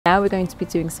Now we're going to be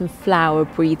doing some flower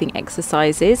breathing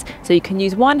exercises. So you can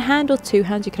use one hand or two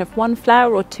hands. You can have one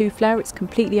flower or two flower. It's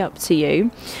completely up to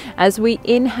you. As we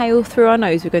inhale through our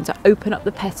nose, we're going to open up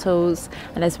the petals,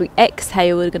 and as we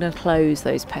exhale, we're going to close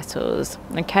those petals.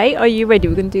 Okay, are you ready?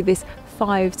 We're going to do this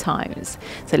 5 times.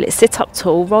 So let's sit up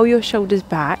tall, roll your shoulders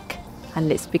back, and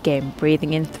let's begin.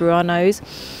 Breathing in through our nose,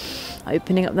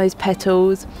 opening up those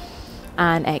petals,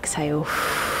 and exhale.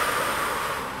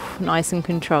 Nice and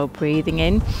controlled. Breathing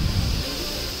in,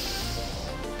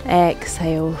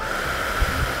 exhale,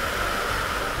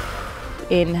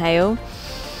 inhale,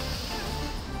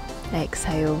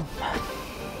 exhale.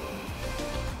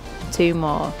 2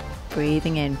 more.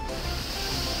 Breathing in.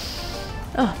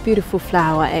 Oh, beautiful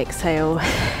flower. Exhale.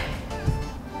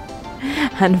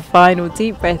 And final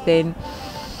deep breath in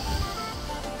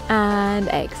and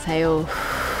exhale.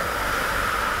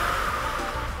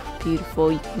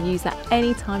 Beautiful. You can use that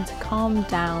any time to calm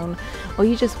down, or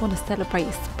you just want to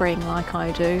celebrate spring like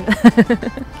I do.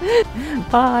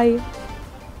 Bye.